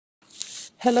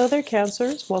Hello there,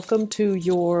 Cancers. Welcome to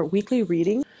your weekly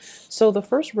reading. So the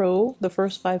first row, the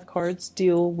first five cards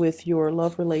deal with your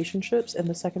love relationships, and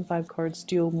the second five cards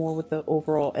deal more with the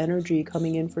overall energy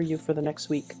coming in for you for the next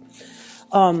week.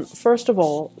 First of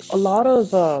all, a lot of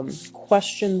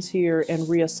questions here and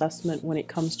reassessment when it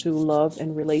comes to love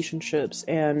and relationships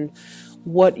and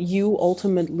what you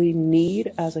ultimately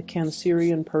need as a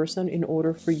Cancerian person in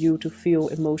order for you to feel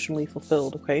emotionally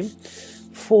fulfilled, okay?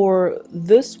 For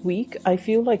this week, I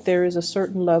feel like there is a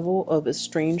certain level of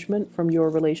estrangement from your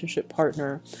relationship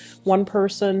partner. One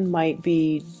person might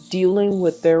be dealing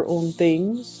with their own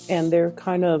things and they're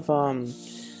kind of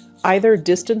either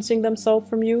distancing themselves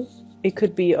from you. It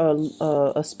could be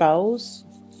a spouse,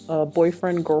 a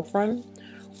boyfriend, girlfriend,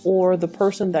 or the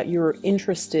person that you're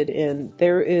interested in.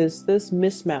 There is this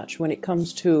mismatch when it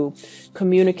comes to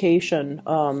communication,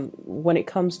 when it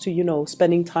comes to,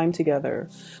 spending time together.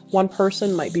 One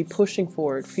person might be pushing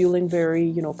for it, feeling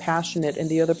very, passionate, and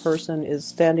the other person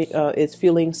is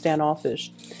feeling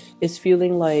standoffish. Is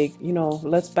feeling like,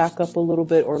 let's back up a little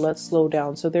bit or let's slow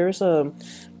down. So there's a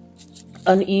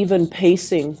uneven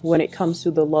pacing when it comes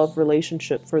to the love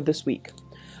relationship for this week.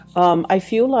 I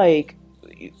feel like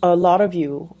a lot of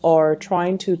you are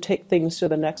trying to take things to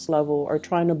the next level, are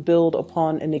trying to build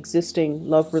upon an existing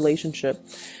love relationship.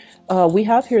 We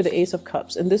have here the Ace of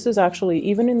Cups, and this is actually,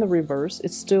 even in the reverse,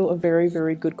 it's still a very,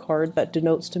 very good card that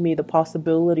denotes to me the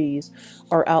possibilities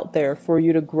are out there for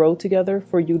you to grow together,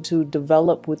 for you to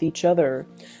develop with each other.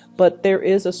 But there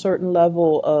is a certain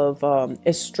level of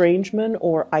estrangement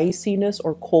or iciness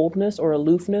or coldness or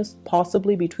aloofness,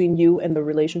 possibly between you and the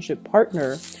relationship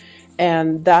partner.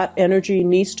 And that energy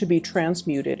needs to be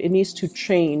transmuted. It needs to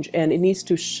change and it needs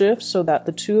to shift so that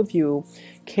the two of you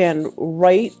can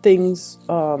write things,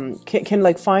 can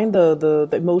like find the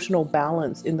emotional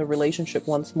balance in the relationship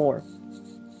once more.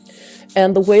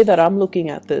 And the way that I'm looking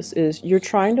at this is you're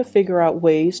trying to figure out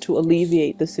ways to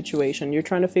alleviate the situation. You're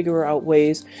trying to figure out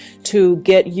ways to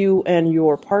get you and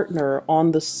your partner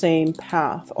on the same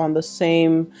path, on the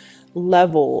same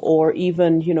level, or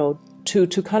even, to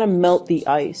kind of melt the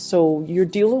ice. So you're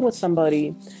dealing with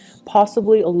somebody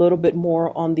possibly a little bit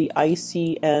more on the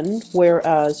icy end,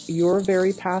 whereas you're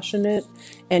very passionate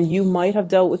and you might have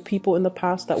dealt with people in the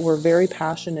past that were very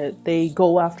passionate. They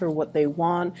go after what they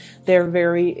want. They're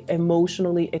very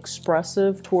emotionally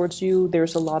expressive towards you.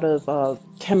 There's a lot of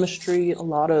chemistry, a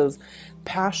lot of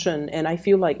passion, and I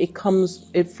feel like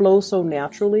it flows so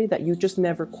naturally that you just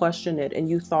never question it, and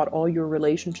you thought all your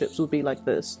relationships would be like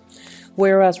this.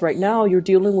 Whereas right now you're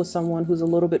dealing with someone who's a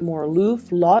little bit more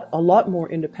aloof, a lot more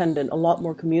independent, a lot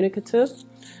more communicative,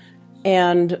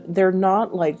 and they're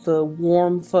not like the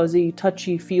warm, fuzzy,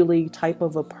 touchy-feely type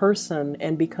of a person.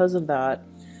 And because of that,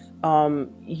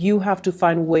 you have to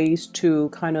find ways to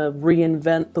kind of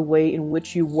reinvent the way in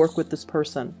which you work with this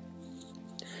person.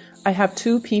 I have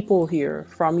two people here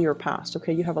from your past.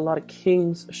 Okay, you have a lot of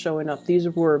kings showing up. These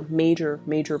were major,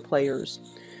 major players.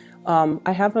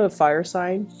 I have a fire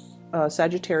sign,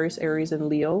 Sagittarius, Aries, and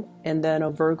Leo, and then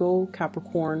a Virgo,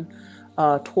 Capricorn,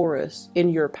 Taurus in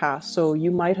your past. So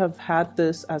you might have had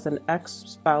this as an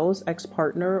ex-spouse,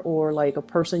 ex-partner, or like a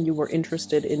person you were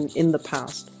interested in the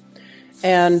past.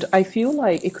 And I feel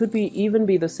like it could even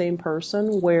be the same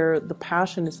person where the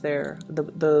passion is there,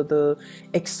 the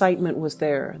excitement was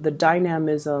there, the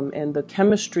dynamism and the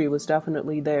chemistry was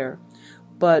definitely there.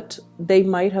 But they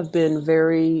might have been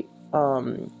very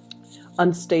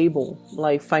unstable,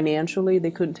 like financially they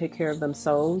couldn't take care of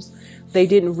themselves. They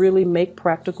didn't really make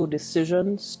practical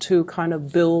decisions to kind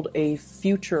of build a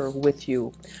future with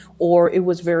you, or it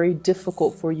was very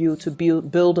difficult for you to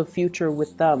build a future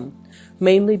with them,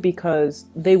 mainly because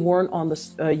they weren't on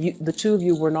the two of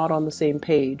you were not on the same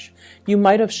page. You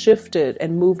might have shifted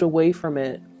and moved away from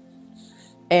it,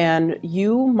 and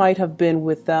you might have been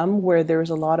with them where there's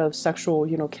a lot of sexual,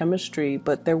 chemistry,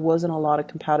 but there wasn't a lot of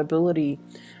compatibility.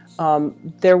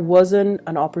 There wasn't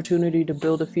an opportunity to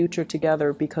build a future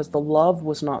together because the love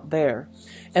was not there.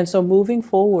 And so moving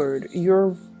forward,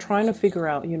 you're trying to figure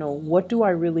out, what do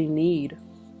I really need?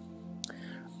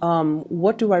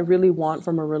 What do I really want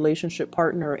from a relationship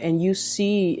partner? And you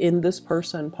see in this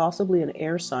person possibly an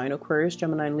air sign, Aquarius,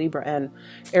 Gemini, and Libra, and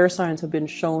air signs have been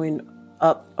showing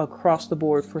up across the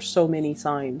board for so many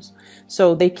signs.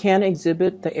 So they can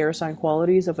exhibit the air sign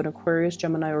qualities of an Aquarius,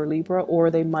 Gemini, or Libra,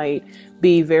 or they might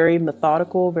be very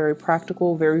methodical, very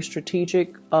practical, very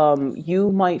strategic.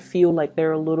 You might feel like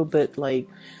they're a little bit like,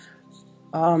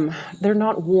 they're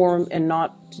not warm and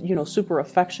not, super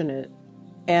affectionate.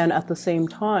 And at the same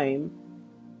time,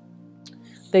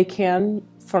 they can,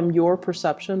 from your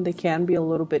perception, they can be a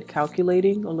little bit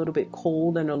calculating, a little bit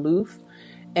cold and aloof.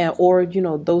 and, or, you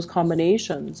know, those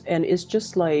combinations. And it's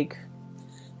just like,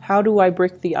 how do I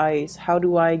break the ice? How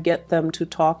do I get them to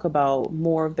talk about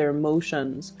more of their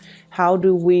emotions? How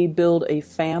do we build a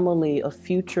family, a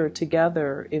future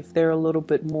together if they're a little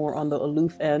bit more on the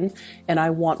aloof end and I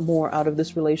want more out of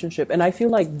this relationship? And I feel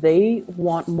like they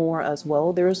want more as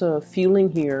well. There's a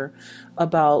feeling here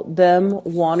about them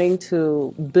wanting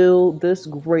to build this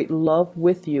great love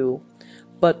with you,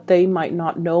 but they might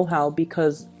not know how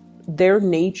because their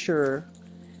nature,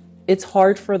 it's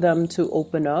hard for them to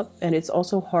open up, and it's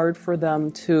also hard for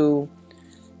them to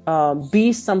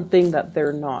be something that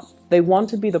they're not. They want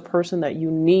to be the person that you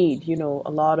need, you know,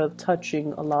 a lot of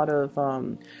touching, a lot of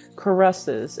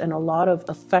caresses, and a lot of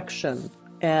affection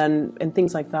and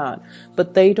things like that.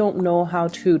 But they don't know how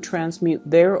to transmute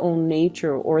their own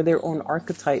nature or their own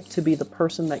archetype to be the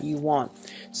person that you want.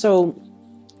 So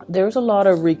there's a lot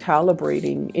of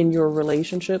recalibrating in your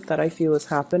relationship that I feel is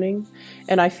happening.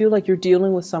 And I feel like you're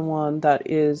dealing with someone that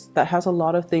has a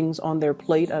lot of things on their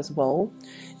plate as well.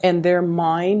 And their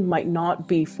mind might not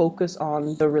be focused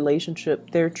on the relationship.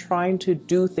 They're trying to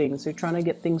do things. They're trying to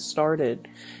get things started.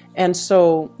 And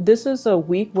so this is a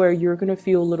week where you're going to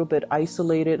feel a little bit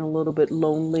isolated and a little bit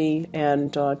lonely,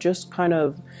 and just kind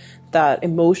of that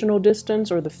emotional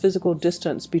distance or the physical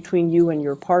distance between you and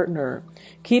your partner.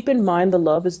 Keep in mind the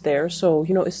love is there. So,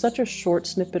 you know, it's such a short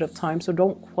snippet of time. So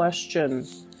don't question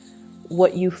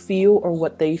what you feel or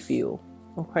what they feel.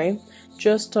 Okay.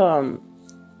 Just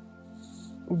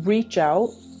reach out,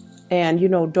 and, you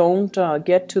know, don't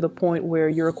get to the point where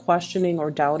you're questioning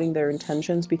or doubting their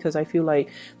intentions, because I feel like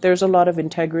there's a lot of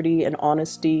integrity and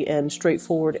honesty and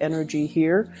straightforward energy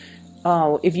here.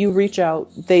 If you reach out,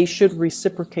 they should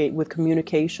reciprocate with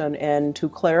communication and to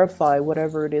clarify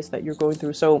whatever it is that you're going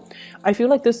through. So I feel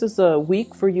like this is a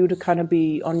week for you to kind of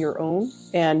be on your own,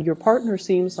 and your partner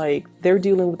seems like they're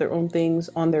dealing with their own things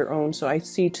on their own. So I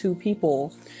see two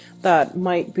people that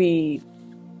might be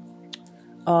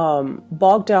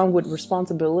bogged down with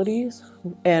responsibilities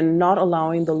and not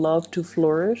allowing the love to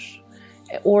flourish,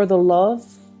 or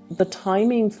the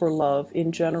timing for love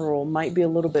in general might be a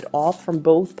little bit off from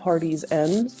both parties'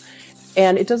 ends.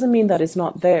 And it doesn't mean that it's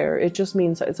not there. It just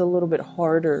means that it's a little bit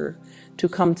harder to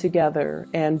come together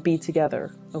and be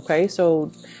together. Okay.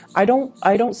 So I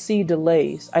don't see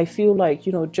delays. I feel like,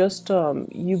 you know, just,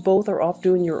 you both are off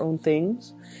doing your own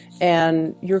things,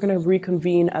 and you're going to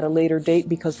reconvene at a later date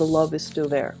because the love is still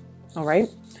there. All right.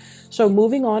 So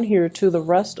moving on here to the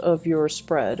rest of your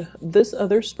spread. This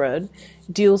other spread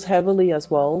deals heavily as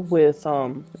well with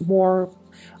more,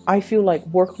 I feel like,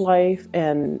 work life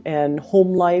and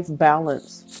home life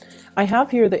balance. I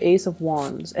have here the Ace of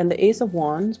Wands, and the Ace of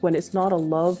Wands, when it's not a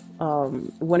love,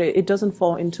 when it doesn't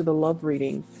fall into the love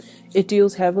reading, it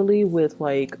deals heavily with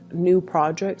like new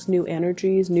projects, new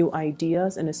energies, new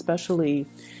ideas, and especially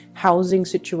housing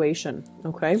situation.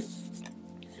 Okay.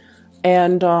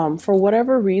 And for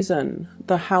whatever reason,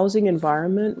 the housing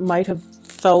environment might have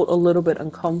felt a little bit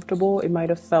uncomfortable. It might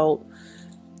have felt,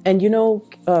 and you know,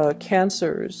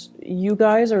 Cancers, you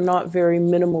guys are not very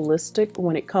minimalistic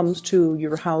when it comes to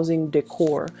your housing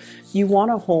decor. You want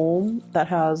a home that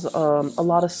has a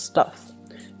lot of stuff.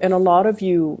 And a lot of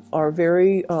you are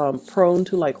very prone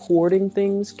to like hoarding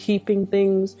things, keeping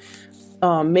things,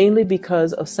 mainly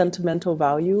because of sentimental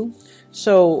value.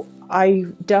 So I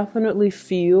definitely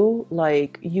feel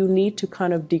like you need to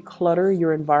kind of declutter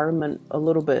your environment a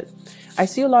little bit. I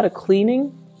see a lot of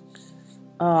cleaning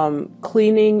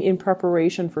in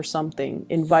preparation for something,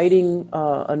 inviting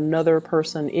another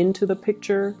person into the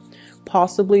picture,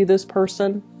 possibly this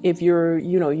person, if you're,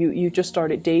 you know, you just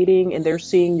started dating and they're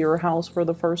seeing your house for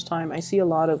the first time. I see a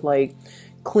lot of like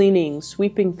cleaning,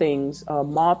 sweeping things,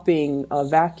 mopping,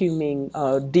 vacuuming,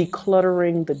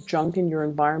 decluttering the junk in your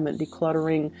environment,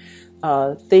 decluttering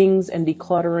things, and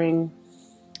decluttering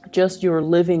just your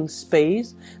living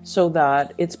space so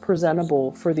that it's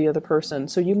presentable for the other person.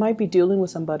 So you might be dealing with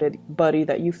somebody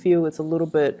that you feel it's a little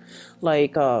bit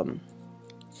like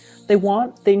they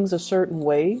want things a certain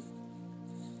way,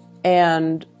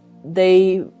 and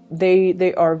they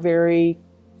are very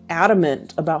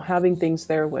adamant about having things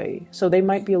their way. So they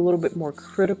might be a little bit more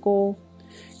critical.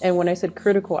 And when I said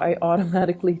critical, I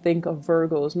automatically think of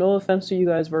Virgos. No offense to you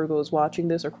guys Virgos watching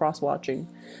this or cross-watching,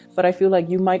 but I feel like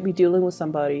you might be dealing with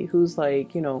somebody who's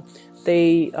like, you know,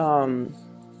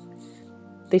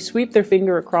 They sweep their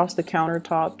finger across the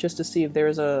countertop just to see if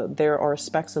there are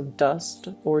specks of dust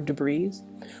or debris,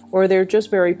 or they're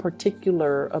just very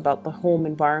particular about the home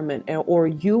environment, or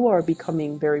you are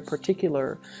becoming very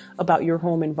particular about your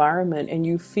home environment and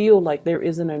you feel like there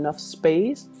isn't enough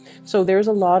space. So there's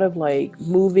a lot of like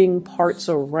moving parts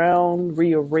around,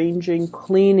 rearranging,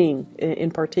 cleaning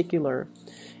in particular.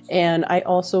 And I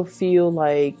also feel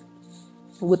like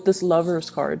with this Lovers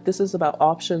card, this is about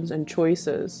options and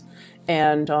choices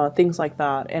and things like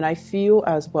that. And I feel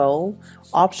as well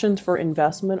options for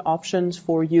investment, options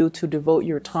for you to devote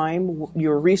your time,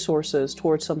 your resources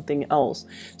towards something else.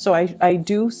 So I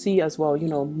do see as well, you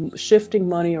know, shifting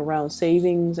money around,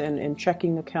 savings and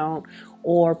checking account,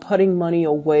 or putting money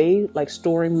away, like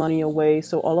storing money away.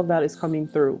 So all of that is coming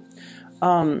through.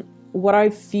 What I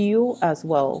feel as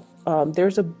well,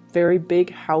 there's a very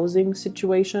big housing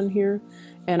situation here.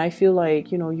 And I feel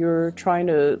like, you know, you're trying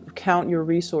to count your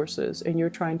resources and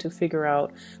you're trying to figure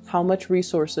out how much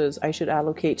resources I should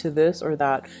allocate to this or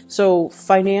that. So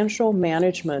financial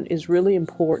management is really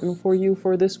important for you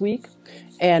for this week.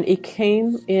 And it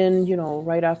came in, you know,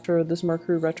 right after this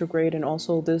Mercury retrograde and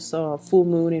also this full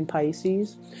moon in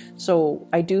Pisces. So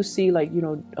I do see like, you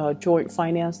know, joint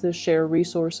finances, share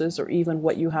resources, or even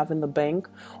what you have in the bank.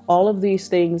 All of these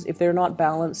things, if they're not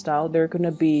balanced out, they're going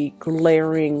to be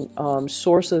glaring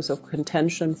sources of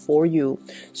contention for you.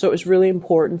 So it's really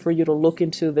important for you to look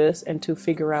into this and to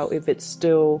figure out if it's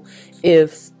still,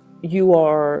 if you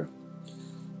are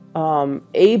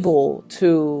able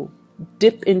to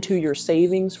dip into your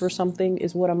savings for something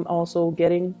is what I'm also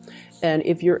getting. And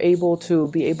if you're able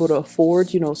to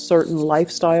afford, you know, certain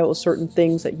lifestyle or certain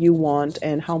things that you want,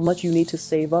 and how much you need to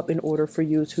save up in order for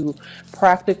you to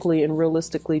practically and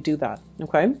realistically do that.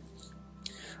 Okay.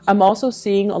 I'm also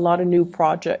seeing a lot of new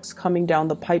projects coming down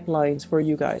the pipelines for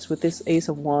you guys with this Ace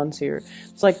of Wands here.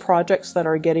 It's like projects that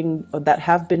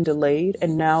have been delayed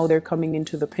and now they're coming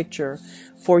into the picture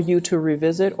for you to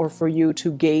revisit, or for you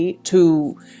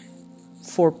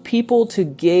for people to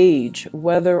gauge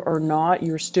whether or not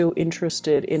you're still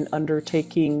interested in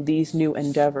undertaking these new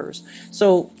endeavors.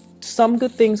 So some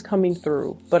good things coming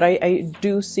through, but I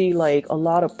do see like a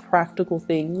lot of practical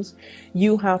things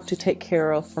you have to take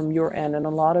care of from your end, and a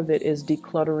lot of it is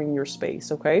decluttering your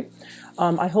space. Okay.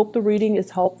 I hope the reading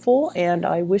is helpful and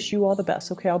I wish you all the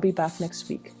best. Okay. I'll be back next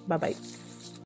week. Bye bye.